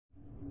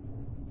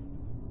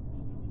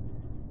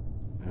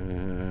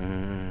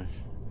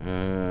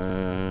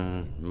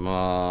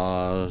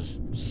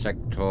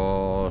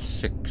Sector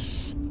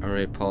 6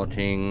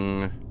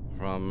 reporting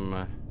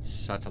from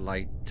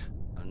satellite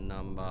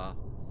number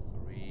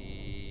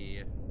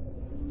 3,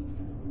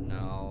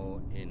 now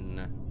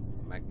in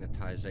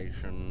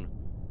magnetization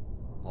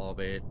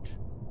orbit,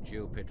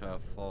 Jupiter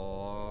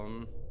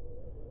form,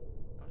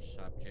 a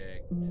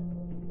subject.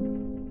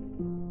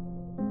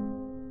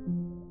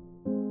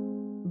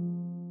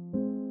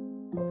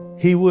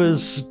 He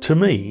was, to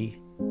me,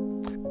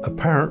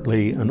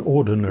 apparently an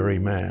ordinary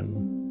man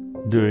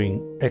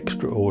doing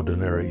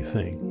extraordinary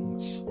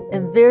things. A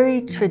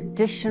very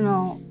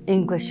traditional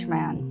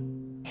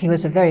Englishman. He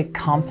was a very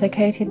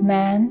complicated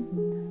man,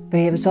 but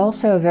he was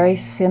also a very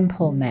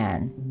simple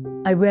man.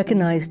 I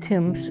recognized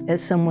him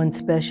as someone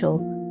special.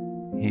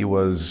 He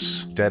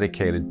was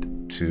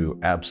dedicated to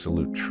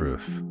absolute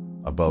truth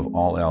above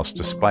all else,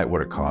 despite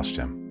what it cost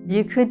him.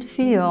 You could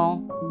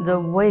feel the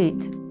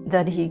weight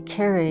that he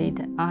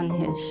carried on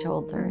his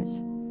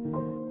shoulders.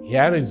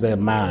 Here is a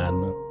man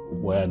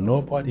where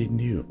nobody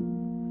knew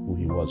who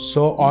he was,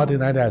 so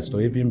ordinary as to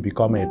even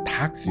become a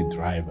taxi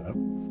driver,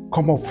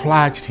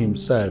 camouflaged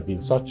himself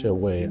in such a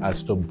way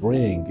as to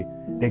bring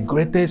the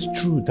greatest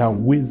truth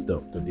and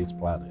wisdom to this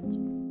planet.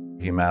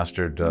 He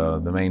mastered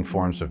the main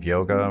forms of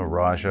yoga,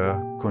 Raja,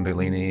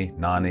 Kundalini,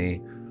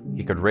 Nani.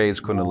 He could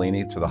raise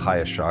Kundalini to the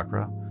highest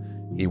chakra.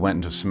 He went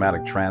into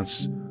somatic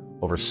trance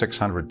over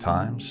 600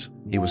 times.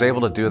 He was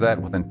able to do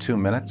that within 2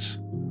 minutes,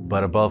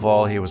 but above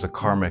all, he was a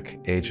karmic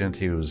agent.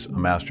 He was a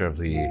master of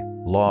the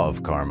law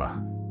of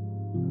karma.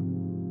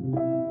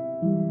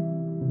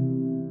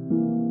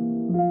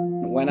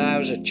 When I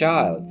was a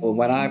child,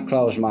 when I've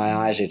closed my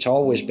eyes, it's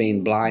always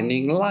been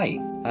blinding light.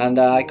 And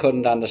I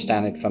couldn't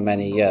understand it for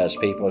many years.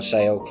 People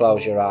say, oh,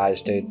 close your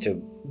eyes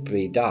to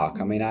be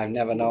dark. I mean, I've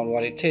never known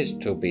what it is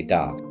to be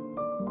dark.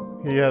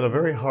 He had a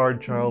very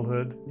hard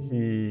childhood.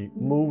 He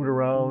moved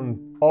around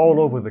all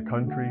over the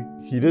country.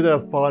 He did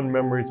have fond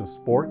memories of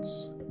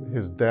sports.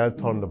 His dad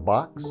taught him to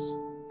box,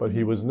 but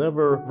he was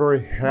never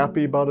very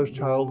happy about his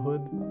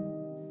childhood.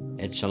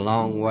 It's a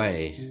long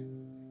way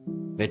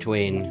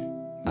between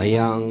a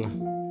young,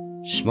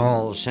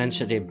 small,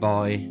 sensitive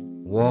boy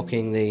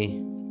walking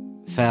the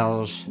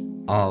fells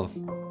of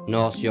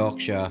North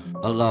Yorkshire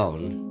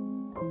alone,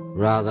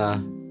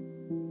 rather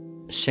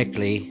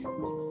sickly,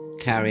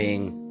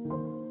 carrying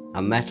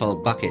a metal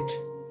bucket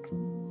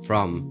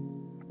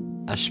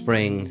from a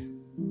spring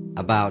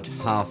about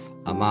half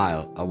a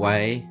mile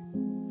away,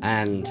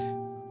 and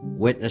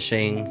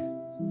witnessing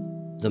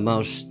the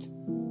most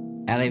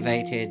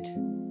elevated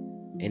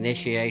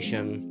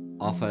initiation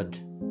offered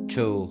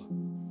to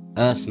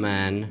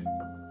Earthman,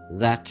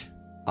 that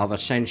of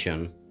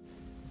ascension.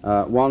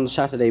 One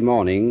Saturday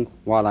morning,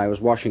 while I was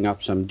washing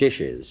up some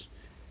dishes,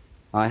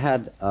 I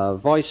had a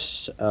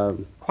voice,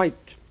 quite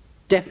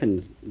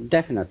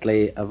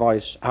definitely a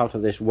voice out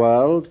of this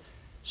world,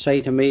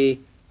 say to me,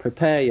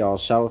 prepare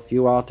yourself,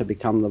 you are to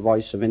become the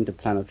voice of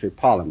interplanetary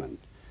parliament.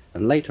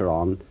 And later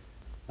on,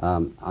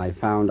 I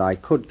found I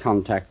could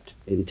contact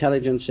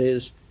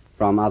intelligences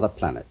from other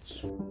planets.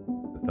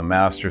 The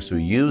masters who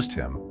used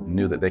him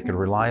knew that they could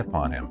rely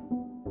upon him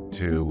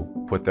to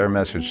put their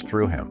message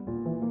through him,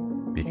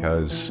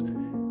 because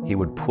he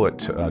would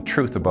put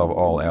truth above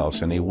all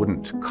else, and he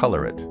wouldn't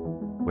color it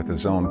with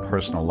his own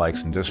personal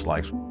likes and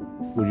dislikes.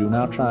 Will you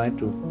now try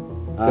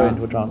to go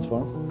into a trance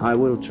form? I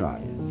will try.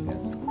 Yes.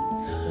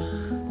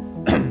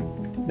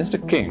 Mr.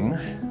 King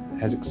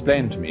has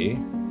explained to me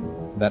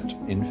that,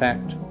 in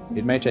fact,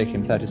 it may take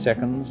him 30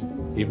 seconds,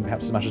 even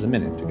perhaps as much as a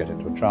minute, to get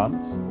into a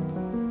trance.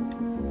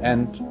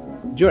 And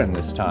during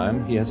this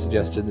time, he has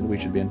suggested that we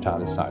should be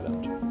entirely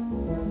silent.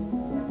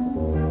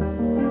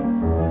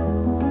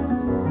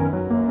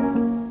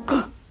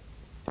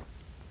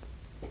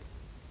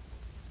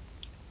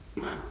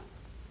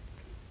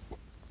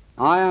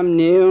 I am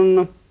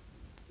known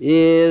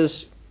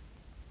is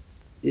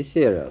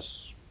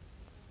Aetherius.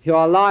 You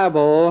are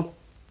liable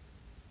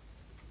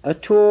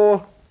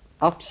to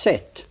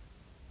upset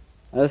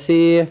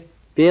the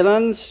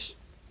balance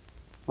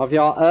of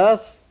your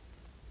Earth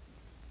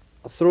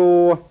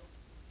through,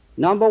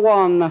 number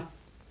one,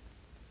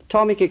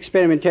 atomic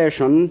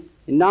experimentation,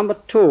 and number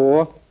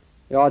two,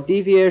 your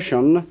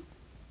deviation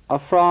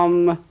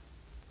from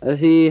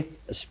the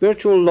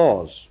spiritual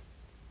laws.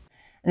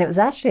 And it was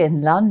actually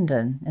in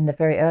London in the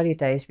very early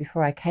days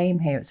before I came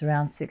here. It was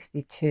around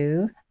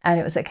 62, and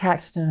it was at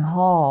Caxton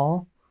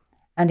Hall,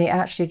 and he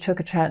actually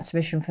took a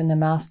transmission from the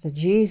Master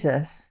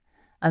Jesus,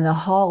 and the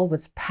hall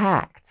was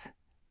packed.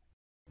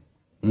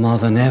 More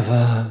than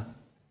ever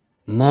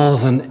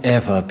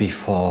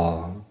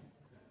before,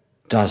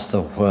 does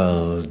the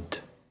world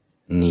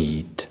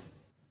need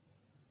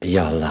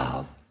your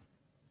love.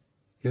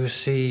 You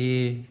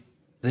see,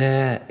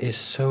 there is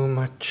so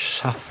much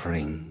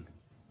suffering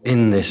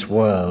in this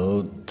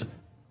world.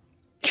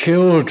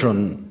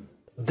 Children,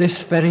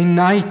 this very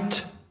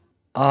night,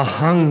 are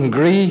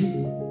hungry.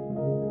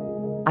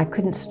 I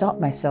couldn't stop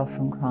myself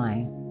from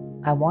crying.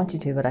 I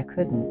wanted to, but I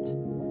couldn't.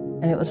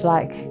 And it was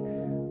like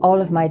all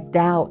of my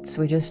doubts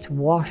were just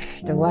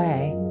washed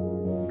away.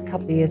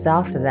 couple of years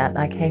after that,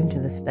 I came to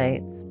the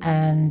States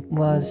and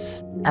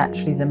was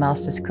actually the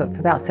master's cook for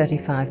about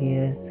 35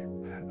 years.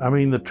 I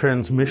mean, the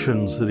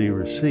transmissions that he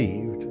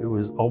received, it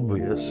was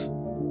obvious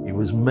he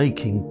was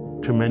making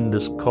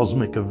tremendous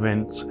cosmic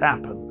events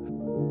happen.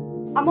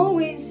 I'm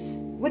always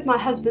with my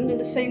husband in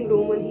the same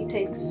room when he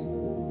takes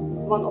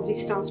one of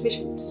these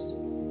transmissions.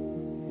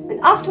 And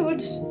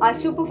afterwards, I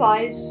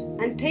supervise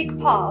and take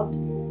part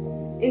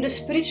in the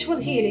spiritual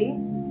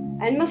healing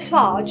and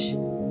massage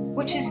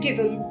which is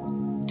given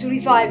to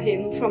revive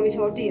him from his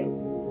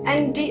ordeal.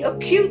 And the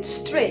acute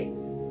strain,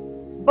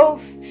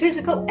 both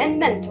physical and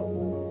mental,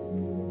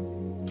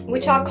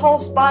 which are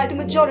caused by the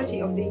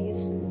majority of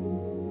these,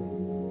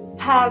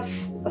 have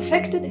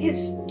affected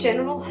his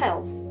general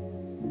health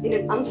in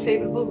an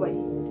unfavorable way.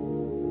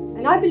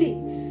 And I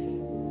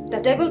believe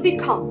that they will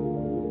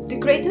become the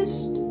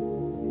greatest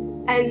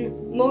and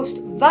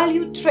most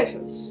valued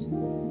treasures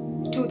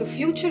to the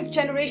future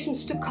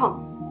generations to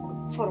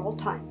come for all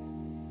time.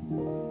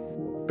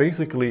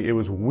 Basically, it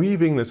was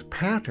weaving this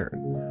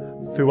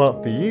pattern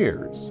throughout the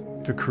years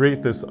to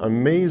create this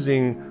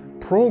amazing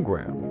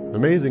program,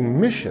 amazing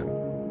mission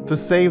to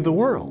save the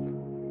world.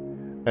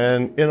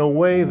 And in a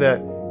way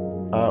that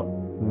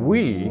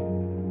we,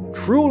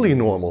 truly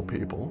normal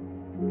people,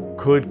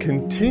 could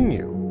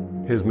continue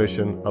his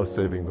mission of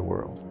saving the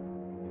world.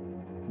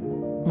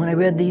 When I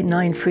read the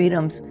 9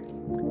 Freedoms,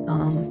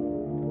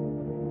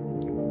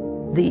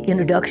 the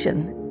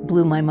introduction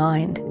blew my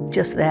mind,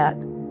 just that.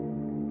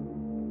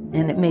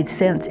 And it made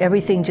sense.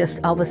 Everything just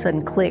all of a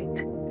sudden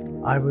clicked.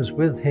 I was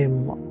with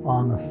him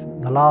on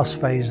the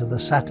last phase of the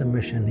Saturn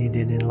mission he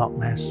did in Loch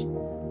Ness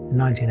in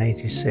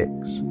 1986.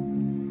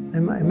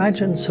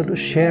 Imagine sort of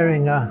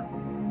sharing a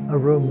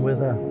room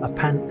with a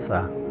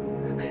panther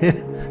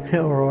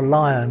or a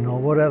lion or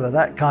whatever,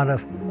 that kind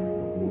of,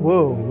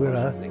 whoa, you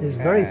know, he's a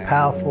very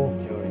powerful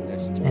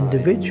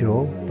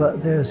individual,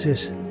 but there's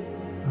this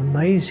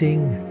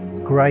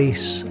amazing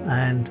grace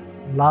and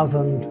love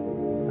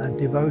and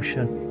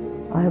devotion.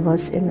 I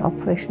was in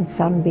Operation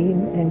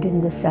Sunbeam and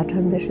in the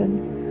Saturn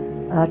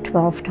mission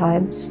 12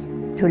 times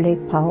to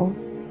Lake Powell.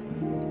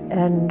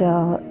 And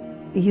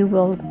you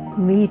will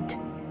meet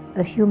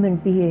a human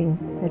being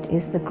that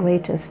is the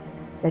greatest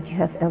that you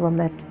have ever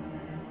met.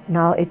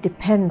 Now it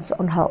depends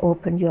on how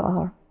open you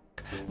are.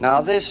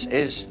 Now this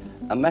is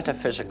a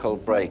metaphysical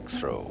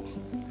breakthrough.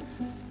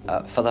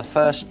 For the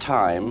first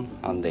time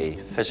on the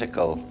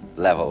physical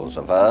levels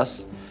of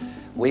Earth,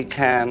 we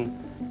can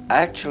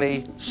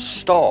actually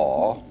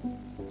store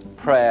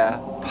prayer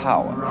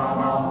power.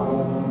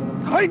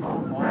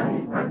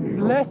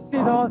 Blessed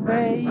are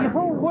they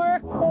who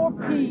work for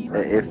peace.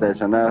 If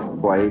there's an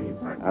earthquake,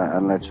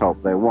 and let's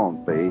hope there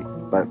won't be,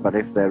 but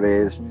if there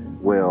is,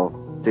 we'll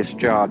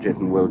discharge it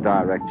and we'll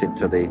direct it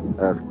to the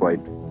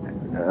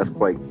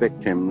earthquake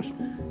victims.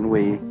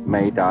 We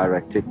may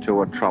direct it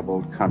to a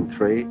troubled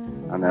country,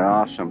 and there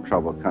are some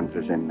troubled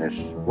countries in this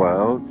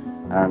world,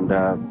 and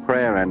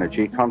prayer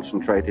energy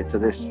concentrated to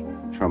this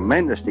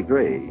tremendous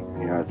degree,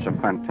 you know, it's a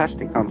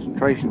fantastic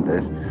concentration,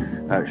 this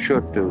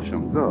should do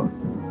some good.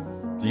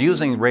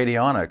 Using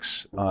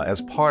radionics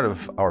as part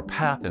of our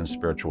path in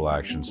spiritual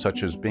action,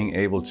 such as being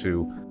able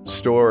to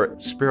store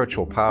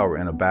spiritual power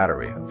in a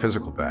battery, a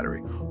physical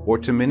battery, or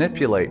to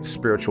manipulate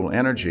spiritual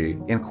energy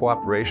in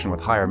cooperation with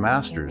higher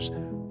masters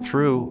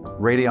through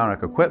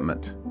radionic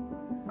equipment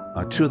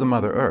to the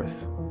Mother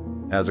Earth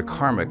as a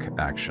karmic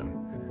action.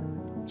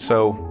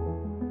 So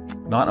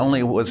not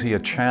only was he a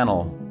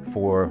channel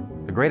for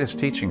the greatest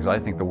teachings I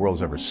think the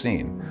world's ever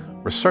seen,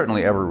 or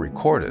certainly ever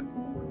recorded,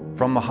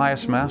 from the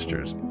highest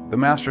masters, the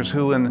masters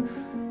who in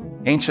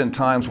ancient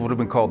times would have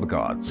been called the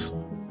gods.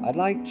 I'd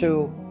like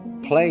to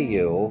play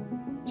you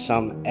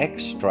some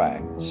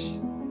extracts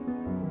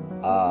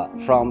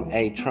from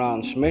a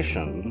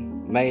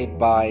transmission made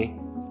by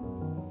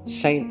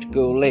Saint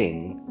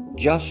Guling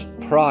just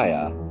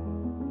prior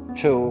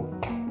to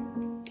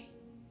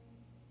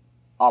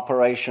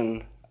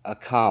Operation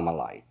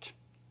Carmelite.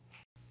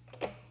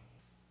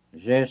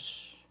 This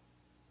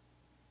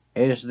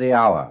is the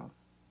hour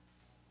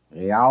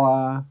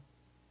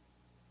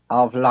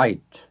of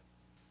light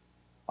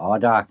or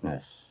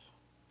darkness,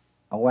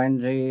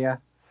 when the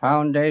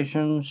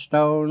foundation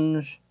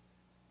stones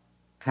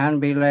can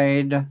be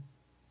laid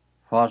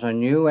for the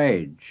new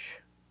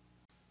age,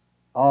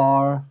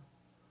 or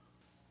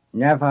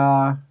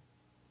never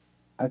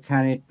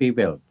can it be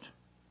built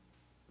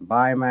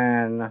by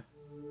man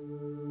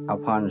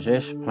upon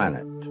this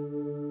planet.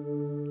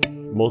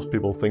 Most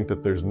people think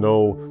that there's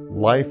no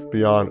life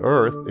beyond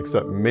Earth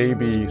except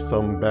maybe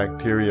some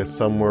bacteria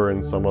somewhere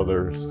in some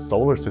other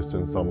solar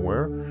system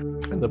somewhere.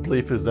 And the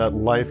belief is that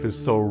life is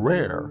so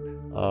rare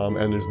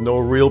and there's no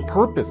real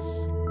purpose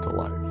to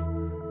life.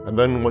 And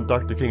then what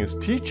Dr. King is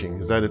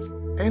teaching is that it's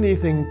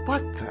anything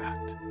but that.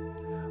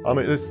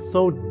 It's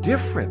so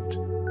different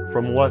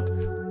from what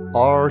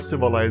our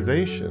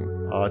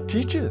civilization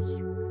teaches.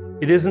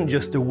 It isn't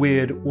just a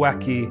weird,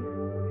 wacky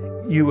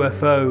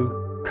UFO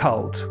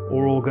cult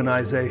or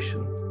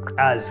organization,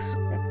 as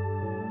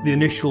the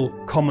initial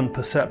common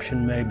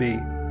perception may be.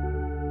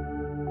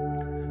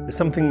 There's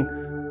something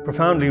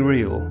profoundly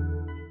real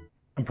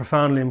and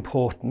profoundly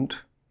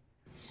important.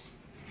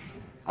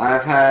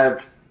 I've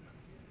had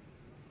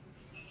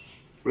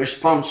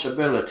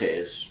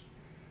responsibilities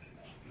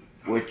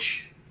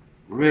which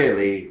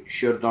really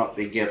should not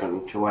be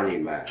given to any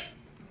man.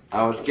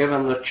 I was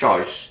given the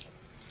choice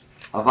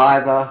of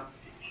either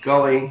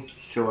going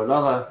to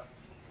another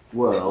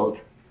world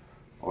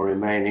or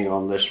remaining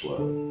on this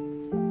world.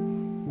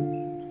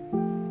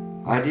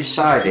 I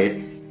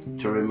decided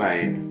to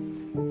remain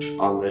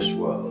on this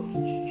world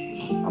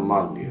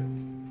among you.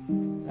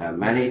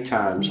 Many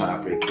times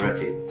I've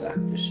regretted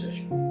that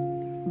decision.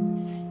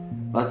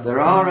 But there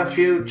are a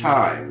few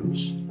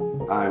times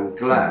I'm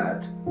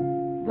glad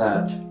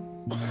that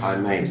I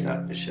made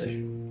that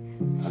decision.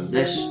 And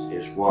this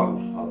is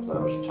one of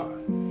those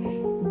times.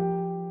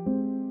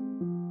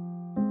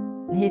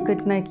 He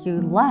could make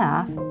you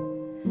laugh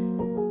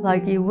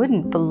like you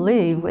wouldn't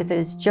believe with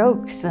his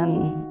jokes,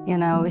 and, you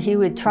know, he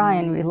would try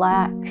and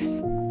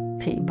relax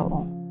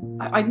people.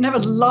 I'd never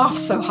laughed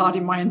so hard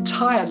in my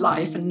entire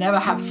life, and never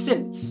have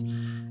since,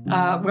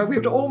 where we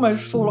would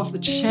almost fall off the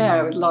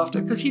chair with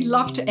laughter, because he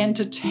loved to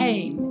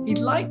entertain. He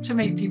liked to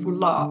make people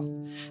laugh,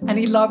 and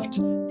he loved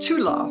to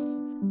laugh.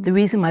 The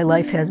reason my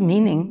life has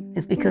meaning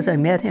is because I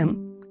met him.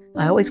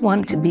 I always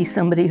wanted to be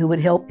somebody who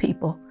would help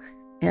people,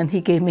 and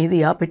he gave me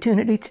the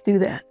opportunity to do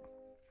that.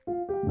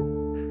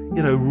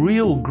 You know,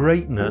 real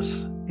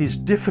greatness is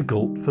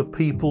difficult for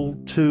people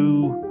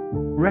to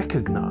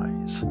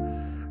recognize.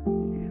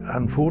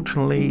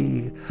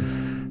 Unfortunately,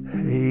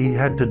 he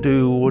had to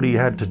do what he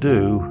had to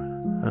do,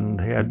 and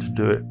he had to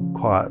do it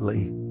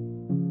quietly.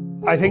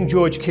 I think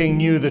George King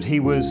knew that he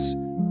was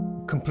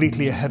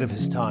completely ahead of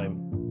his time,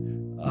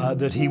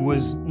 that he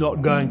was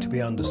not going to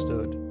be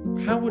understood.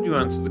 How would you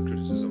answer the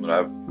criticism that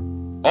I've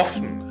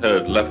often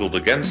heard levelled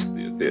against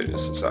the Aetherius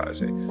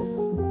Society,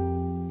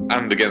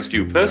 and against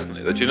you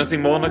personally, that you're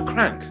nothing more than a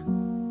crank?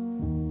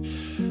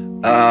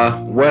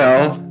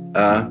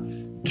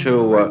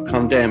 To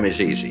condemn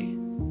is easy.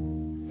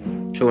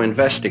 To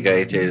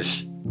investigate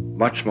is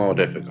much more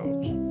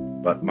difficult,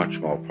 but much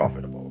more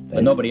profitable.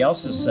 But nobody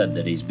else has said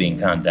that he's being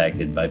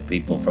contacted by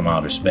people from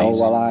outer space. Oh,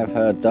 well, I've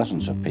heard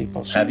dozens of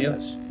people say Have you?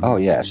 this. Oh,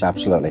 yes,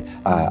 absolutely.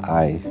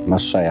 I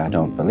must say I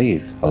don't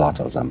believe a lot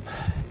of them.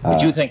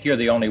 But you think you're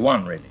the only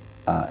one, really?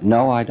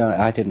 No, I don't.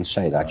 I didn't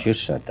say that. You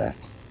said that.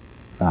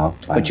 No.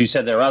 But you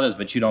said there are others,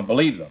 but you don't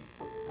believe them.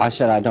 I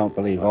said I don't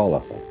believe all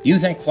of them. Do you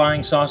think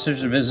flying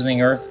saucers are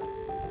visiting Earth?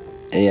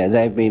 Yeah,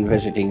 they've been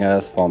visiting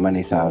Earth for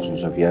many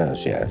thousands of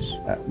years, yes.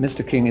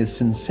 Mr. King is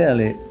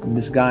sincerely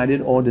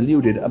misguided or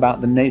deluded about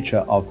the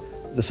nature of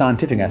the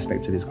scientific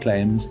aspects of his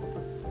claims.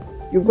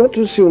 You've got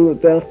to assume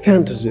that they're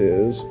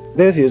fantasies.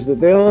 That is, that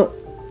they are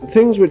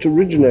things which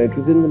originate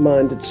within the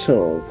mind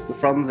itself.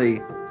 From the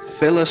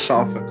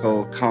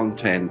philosophical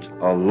content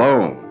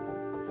alone,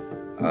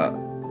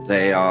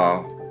 they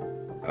are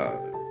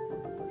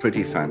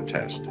pretty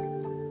fantastic.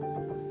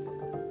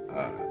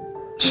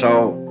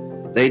 So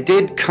they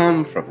did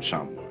come from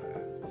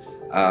somewhere.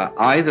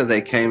 Either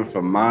they came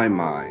from my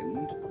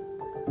mind,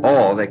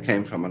 or they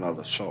came from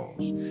another source.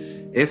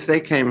 If they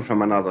came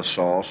from another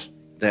source,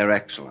 they're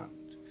excellent.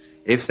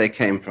 If they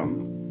came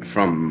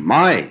from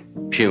my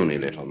puny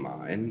little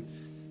mind,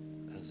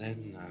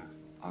 then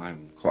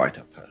I'm quite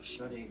a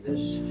person. This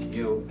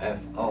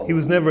UFO. He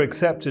was never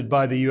accepted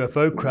by the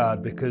UFO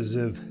crowd because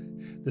of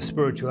the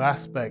spiritual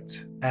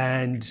aspect,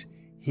 and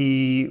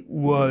he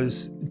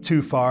was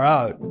too far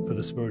out for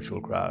the spiritual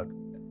crowd.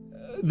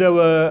 There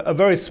were a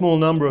very small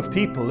number of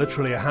people,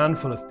 literally a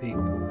handful of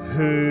people,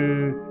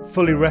 who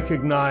fully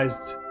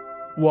recognized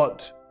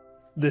what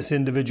this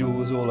individual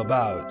was all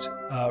about,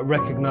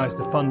 recognized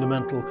the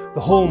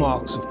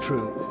hallmarks of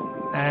truth,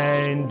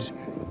 and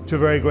to a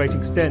very great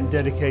extent have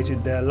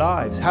dedicated their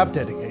lives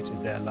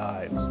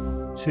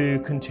to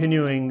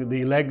continuing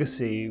the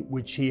legacy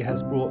which he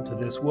has brought to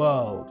this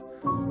world.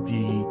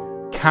 Be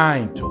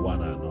kind to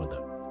one another,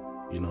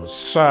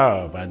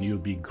 serve and you'll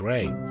be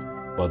great.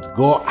 But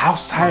go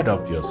outside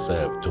of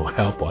yourself to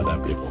help other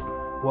people.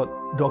 What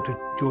Dr.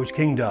 George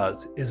King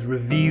does is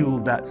reveal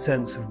that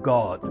sense of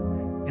God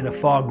in a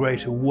far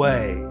greater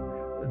way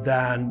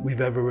than we've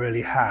ever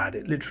really had.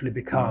 It literally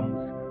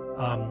becomes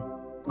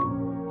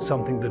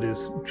something that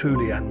is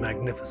truly and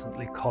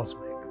magnificently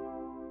cosmic,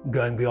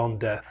 going beyond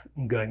death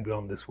and going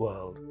beyond this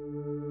world.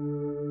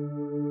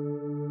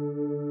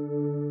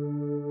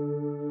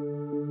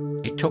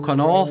 It took a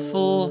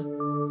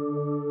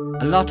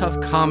lot of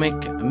comic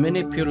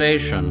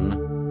manipulation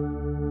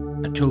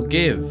to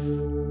give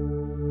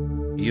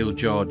you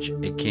George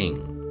a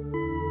King,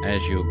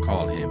 as you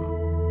call him.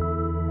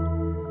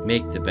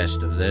 Make the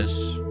best of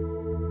this.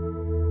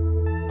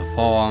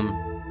 For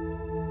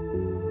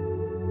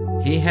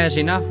he has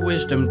enough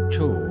wisdom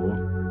to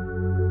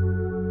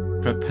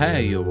prepare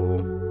you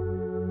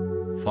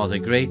for the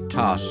great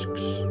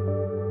tasks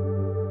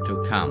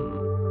to come.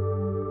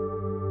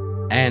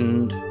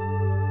 And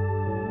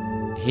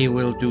he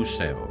will do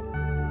so.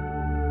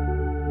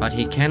 But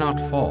he cannot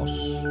force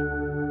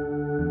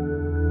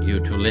you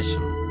to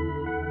listen.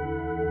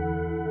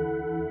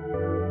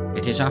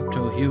 It is up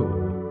to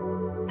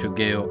you to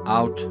go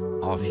out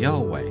of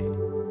your way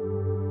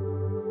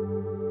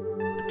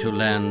to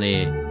learn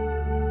the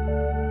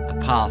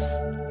path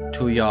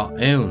to your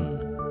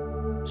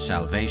own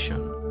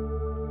salvation.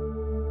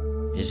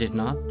 Is it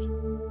not?